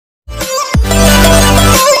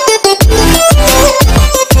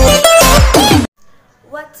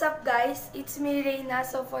ni Reyna.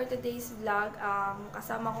 So for today's vlog,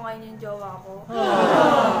 kasama ko ngayon yung jowa ko.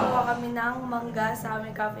 Kuha kami ng mangga sa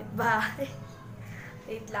aming kapitbahay.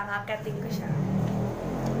 Wait lang, akating ko siya.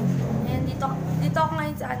 Ayan, dito ako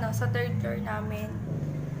ngayon sa third floor namin.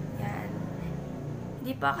 Yan.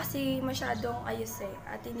 Hindi pa kasi masyadong ayos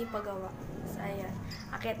at hindi pa gawa. So ayan,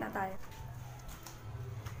 akit na tayo.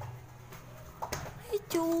 Ay,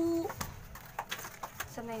 chu!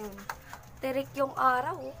 Saan na yun? Terik yung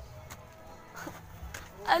araw.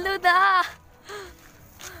 Ano da?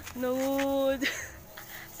 Nude.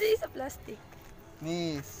 Sige sa plastic.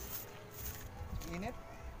 Miss. Init?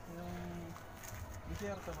 Yung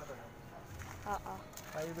desierto ba ito? Oo.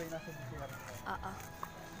 Tayo ba'y nasa desierto? Oo.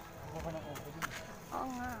 Ako ka ng opo din. Oo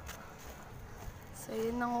nga. So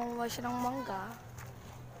yun, nangunguha siya ng mangga.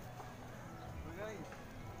 Okay.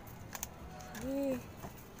 Eh.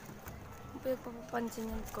 Ang pinagpapapansin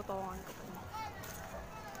yung kotongan ko pa.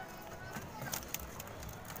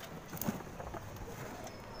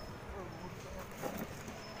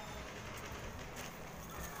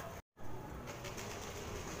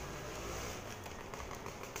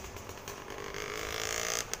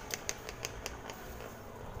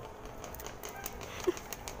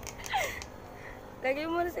 Lagay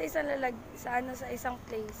mo na sa isang sa isang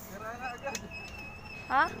place. Sira na agad.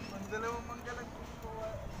 Ha? Ang dalawang mangga lang kukuha.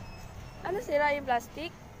 Ano sira yung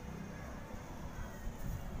plastic?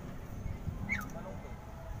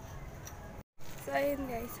 So ayun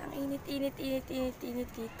guys, ang init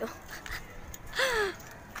dito.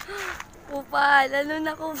 Kupal, ano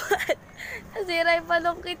na kupal? Nasira yung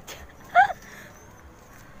palungkit.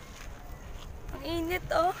 Ang init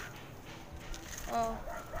oh. Oh.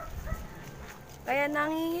 Kaya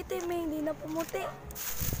nangingitim hindi na pumuti.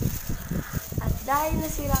 At dahil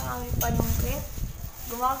nasira ang aming panungkit,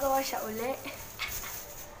 gumagawa siya uli.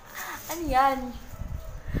 Ano yan?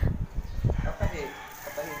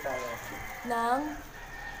 Kapahi tayo. Ng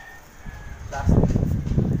Plastic.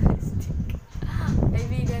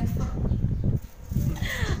 kaibigan ko.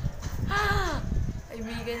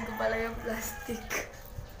 Kaibigan ko pala yung plastic.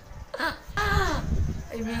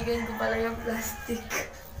 Kaibigan ko pala yung plastic.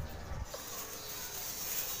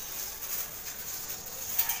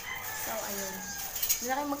 So, ayun. Hindi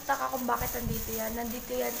na kayo magtaka kung bakit nandito yan.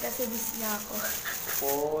 Nandito yan kasi miss niya ako.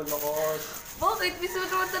 Oh, lokos. Bakit? Miss mo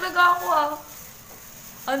naman talaga ako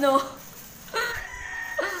Ano?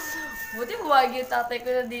 Buti buwag yung tatay ko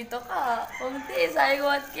na dito ka. Kung di, sayang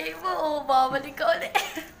 1K mo. Babalik ka ulit.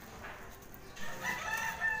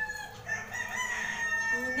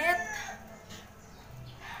 Init.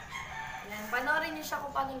 Yan, panoorin niyo siya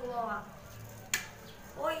kung paano gumawa.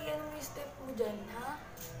 Uy, anong yung step mo dyan, ha?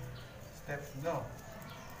 Step no.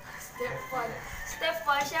 Step 1. Step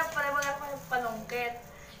 1, syempre wala ko yung panungkit.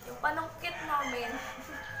 Yung panungkit namin,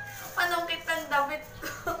 panungkit ng damit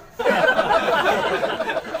ko.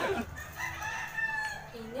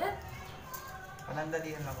 Init.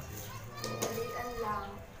 Panandalihan lang kasi. Dalian lang.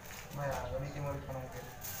 Maya, gamitin mo ulit panungkit.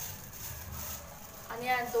 Ano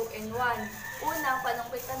yan? 2 in 1. Una,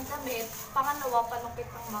 panungkit ng damit. Pangalawa, panungkit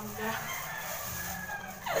ng mangga.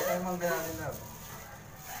 Ay, tayo mangga natin na.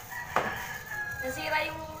 Nasira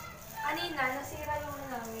yung, kanina, nasira yung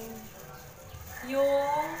namin.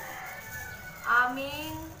 Yung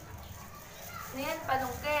aming, ano yan,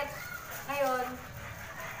 panungkit. Ngayon,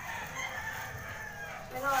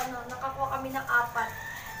 pero ano, nakakuha kami ng 4.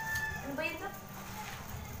 Ano ba yun?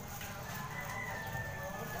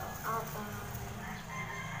 Ito,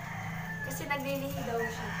 4. Kasi naglilihi daw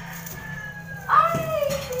siya. Ay!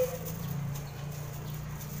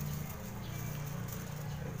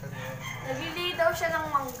 Naglilihi daw siya ng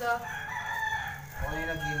mangga. Ako na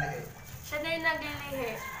yung naglilihi. Siya na yung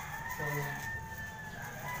naglilihi. So,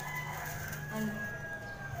 Ano?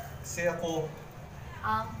 kasi ako,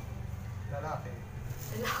 Ang lalaki.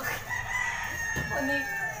 lalaki. Unik.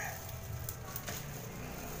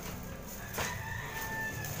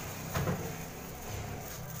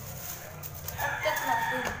 Agkat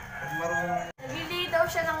natin. Pag marunong, Naglilihi daw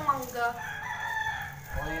siya ng mangga.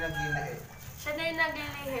 ako na yung naglilihi. Siya na yung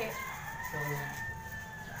naglilihi. So,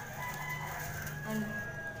 Ano?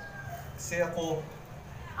 kasi ako,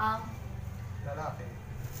 Ang lalaki.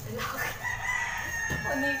 lalaki.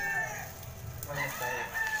 Unik. Malamit tayo.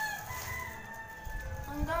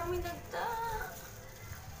 Ang dami nagta.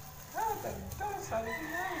 Tagta, sabi ko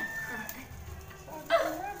na. Sabi ko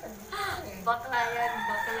na, tagta eh. Bakla yan,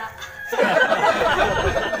 bakla.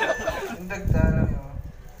 Yung dagta lang yun.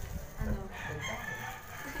 Ano? Dagta.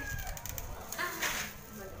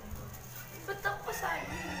 Ba't ako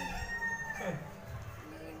sabi?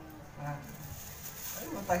 Ay,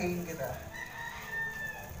 matahiin kita.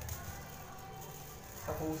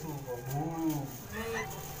 puso ko, boo.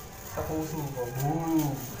 Sa puso ko,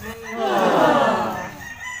 boo.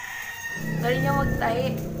 Dali niya magtahi.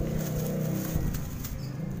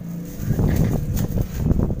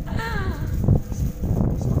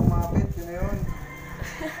 Gusto ko mapit, yun na yun.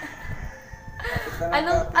 Mapit na ng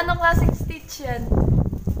kapit. Anong klaseng stitch yan?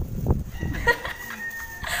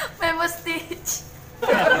 Memo stitch.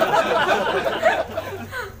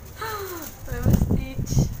 Memo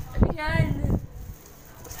stitch. Ano yan?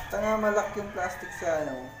 Basta nga malak yung plastic sa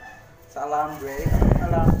ano, sa alambre.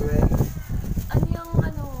 Alambre. Ano yung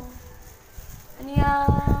ano? Ano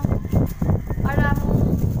yung parang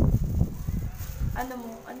ano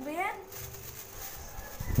mo? Ano ba yan?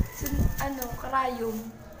 Ano? Karayom.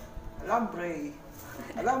 Alambre.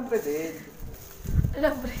 Alambre din.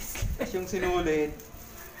 Alam bracelet. Tapos yung sinulid,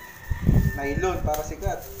 nylon para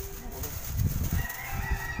sikat.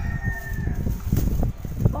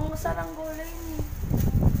 Pang saranggola yun eh.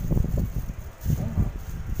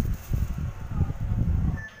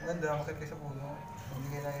 Maganda, makit kayo sa puno. Hindi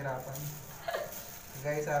kayo nahihirapan.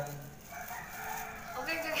 Kagaya sa akin.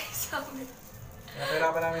 Okay, guys. Sabi.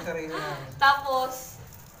 Nahihirapan namin sa sarili namin. Tapos,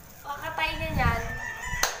 kakatay niya yan.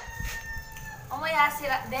 Umaya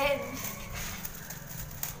sira din.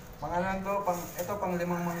 Mga lang to, ito pang 5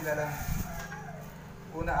 mangga lang.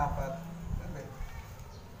 Una 4. Okay.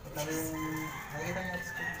 Ito na yung, nakikita niyo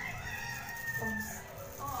abs ko. Abs.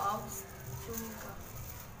 Oo, abs. Sumi ka.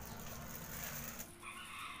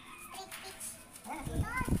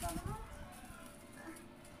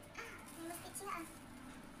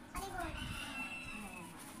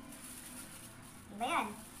 Iba yan.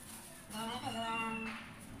 Gawang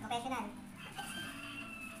professional.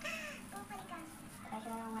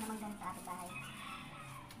 Professional ang mga manggang sa ating bahay.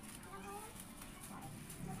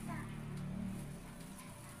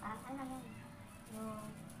 Parang ano lang yun? Yung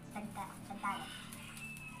sagtaro.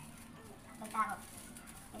 Sagtaro.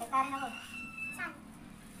 May sagtaro na ako. Saan?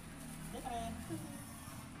 Dito rin.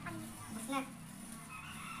 Ubus na.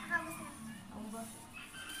 Ubus na. Ubus.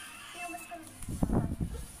 Ubus ko na.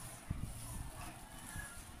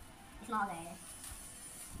 Smaller.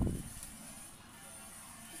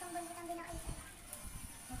 Isang buwan kitang binakita.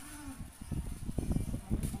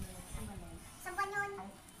 Isang buwan yun.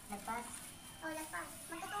 Lagpas? Oo, lagpas.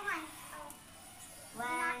 Magkatuhan. Oo.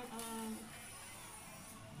 1 and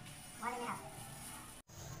 1.5.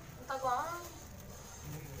 Ang tagang.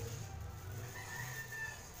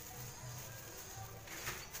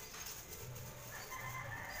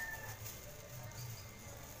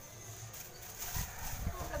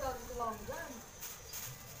 Ang tagang gawa mo dyan.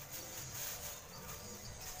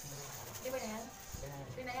 Di ba na yan?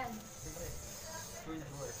 Di na yan.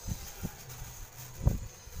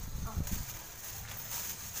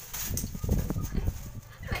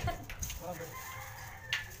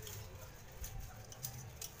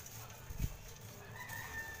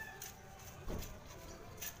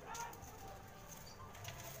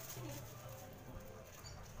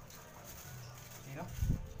 Sino?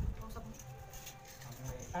 Kausap mo.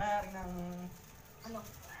 Ari ng Ano?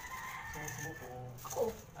 susubo ko. Ako.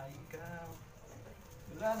 Ay, ikaw.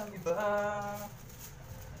 Wala nang iba.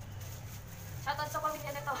 Shoutout sa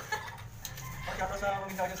pamilya nito. Pagkata sa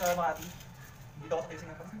mga sa Makati. Hindi daw ako sa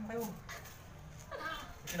Quezon. Sino kayo?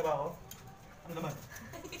 Sino ba ako? Ano naman?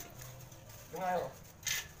 Yung nga ako.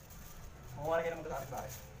 Makuha kayo naman sa ating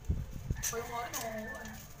bahay. O yung mga ano.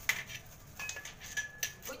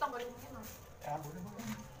 Uy, tanggalin mo yan ah. Kaya buhol mo.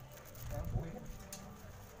 Kaya buhol mo.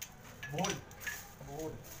 Buhol.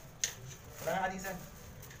 Buhol. Wala nang alisan.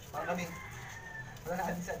 Parang kami. Wala nang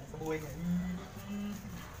alisan sa buhay niya.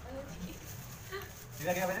 Hindi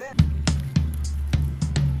na ginagawa na yan.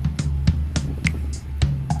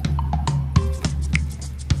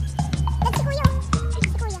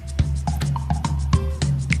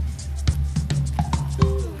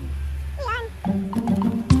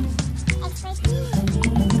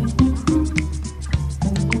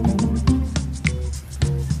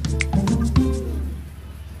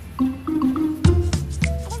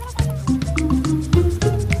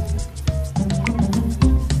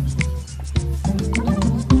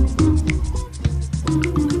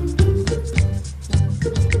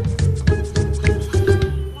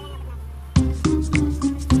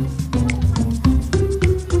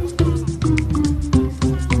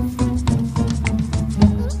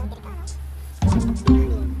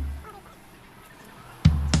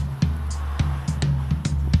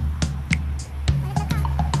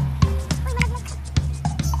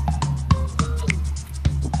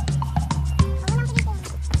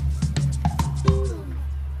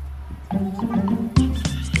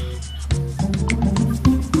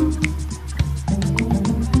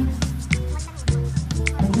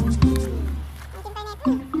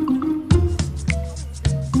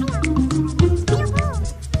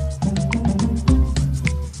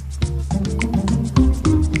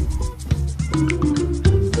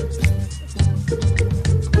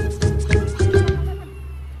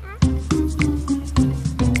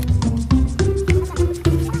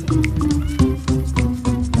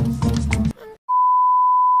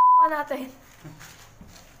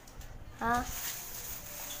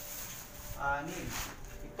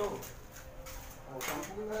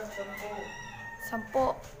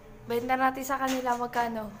 natin sa kanila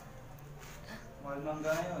magkano. Mahal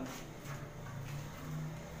mangga na yun.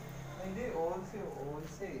 Ay, hindi,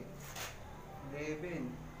 11.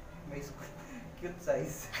 11. May cute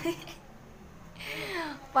size.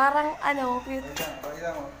 Parang ano, cute. Pakita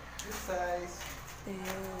mo. Cute size.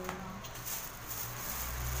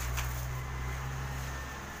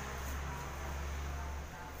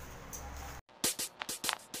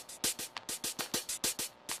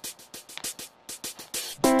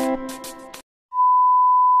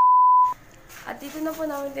 At dito na po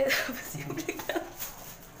namin tinapos yung vlog na.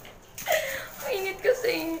 Mainit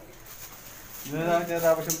kasi. Doon na namin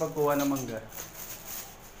tinatapos yung pagkuha ng mangga.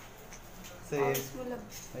 Kasi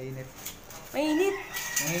mainit. Mainit?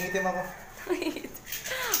 Nangingitim ako. Mainit.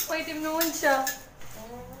 Maitim naman siya.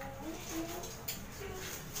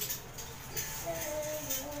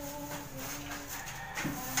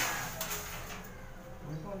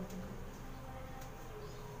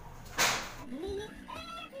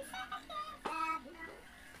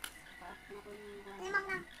 Limang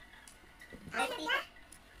lang.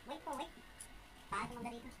 Wait po, wait. Paano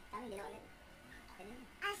tumangga dito? Paano hindi ulit?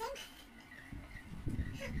 Asin?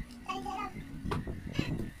 Kain sa loob.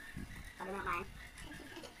 Sabi mo kain?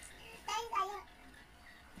 Kain tayo.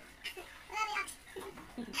 Wala react.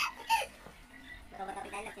 Pero ba't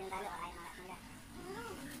kapit tayo lang sinundalo? Ayaw mga mangga.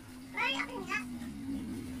 Wala react nga.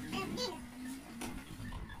 Din.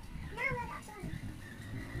 No, wala reaction.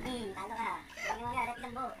 Talo ka. Huwag yung mangga, repit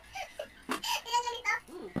ang buo. Ilan ganito?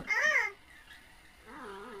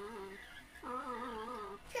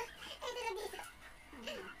 Ito na dito.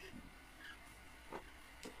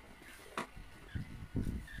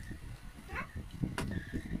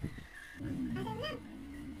 Asan na?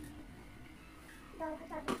 Daw ko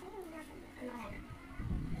sabi ko, ano yan?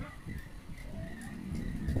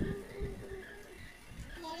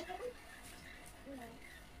 Neri ko rin?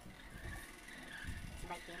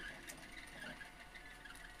 Bite yun.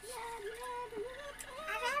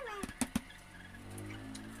 Arama.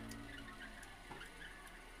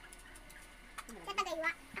 Sa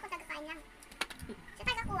tagaywa, ako tagakain lang. Sa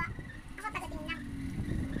tagakuha, ako tagating lang.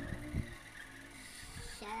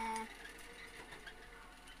 Siya.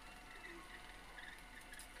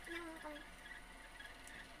 Nang kung...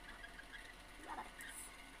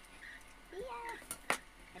 Yeah.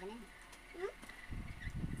 Pwede na yun.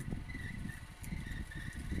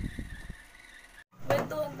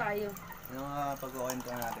 Kwentuhan tayo. Ano nga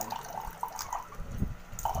pag-uwento natin?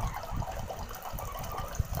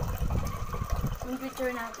 Yung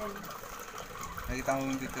picture natin. Nakita mo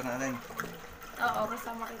yung picture natin? Oo,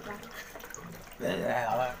 kasama kita.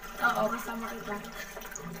 Oo, kasama kita.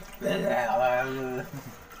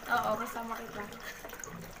 Oo, kasama kita.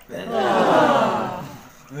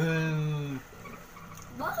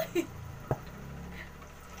 Bakit?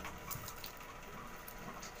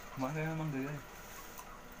 Kumain naman ganyan.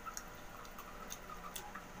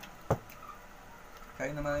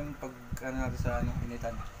 Kain naman yung pag ano natin sa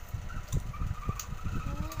initan.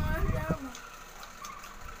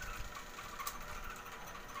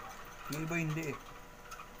 Yung iba hindi eh.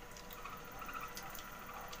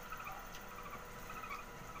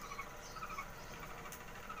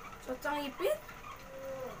 Sotsang ipin?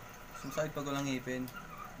 Sumasakit pag walang ngipin.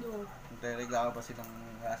 No. Nagre-reklamo pa silang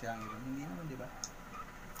wala silang ngipin. Hindi naman, di ba?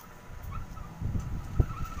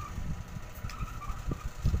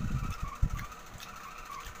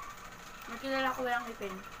 Nakilala ko walang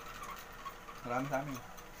ipin. Marami sa amin.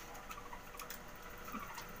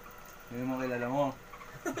 Hindi mo kilala mo.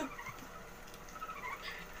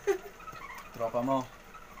 Tropa mo.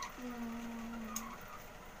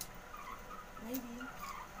 Maybe.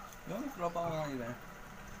 Yung tropa ko nga iba.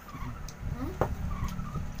 Hmm?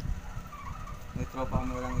 May tropa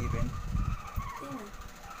ko walang ngipin. Sino?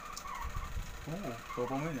 Oo,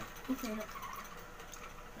 tropa mo yun eh. Sino?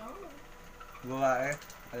 Oo. Babae.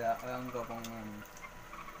 Kaya ang tropa ko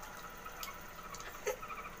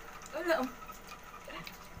Alam.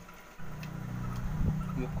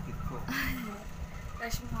 yung pakit ko.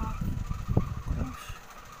 Crush mo ako.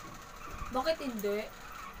 Bakit hindi?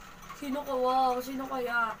 Sino ka? Wow, sino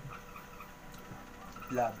kaya?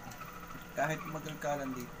 Love. Kahit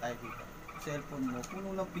magkakalan dito tayo dito. Cellphone mo,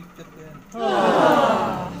 puno ng picture ko yan.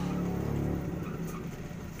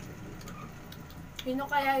 Sino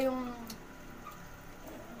kaya yung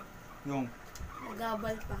Yung,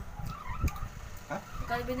 nagabal pa? ha?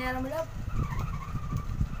 Kaya binayara mo love?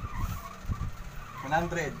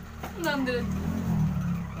 100. 100.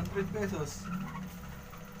 100 pesos.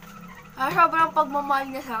 Sobrang pagmamahal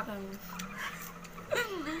niya sa akin.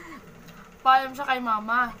 Paalam siya kay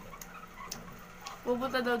mama.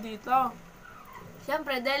 Pupunta daw dito.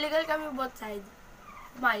 Siyempre, dahil legal kami both side,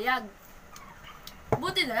 mayag.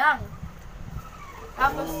 Buti na lang.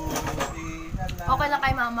 Tapos, okay lang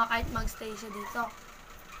kay mama kahit magstay siya dito.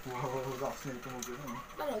 Wow, lakas na ito mo gano'n.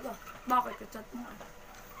 Talaga. Bakit? Chat mo.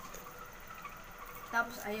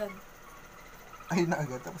 Tapos, ayun. Ayun na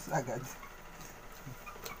agad, tapos agad.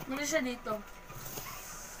 Muli siya dito.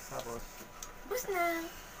 Tapos? Bus na.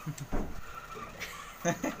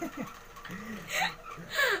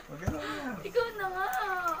 Maganda na. Ikaw na nga.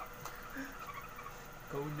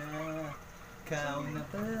 Ikaw na. Ikaw na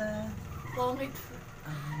pala. Pongit.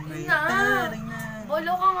 Ang Yun may na. taring na.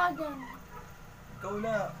 Bolo ka nga dyan. Ikaw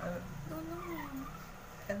na. Ikaw na nga.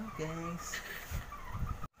 Hello guys.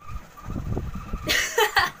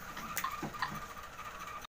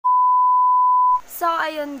 So,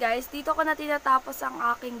 ayun guys. Dito ko na tinatapos ang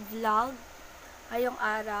aking vlog ngayong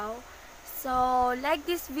araw. So, like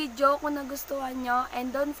this video kung nagustuhan nyo.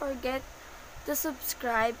 And don't forget to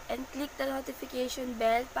subscribe and click the notification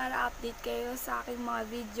bell para update kayo sa aking mga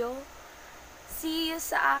video. See you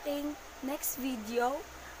sa aking next video.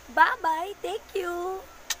 Bye-bye! Thank you!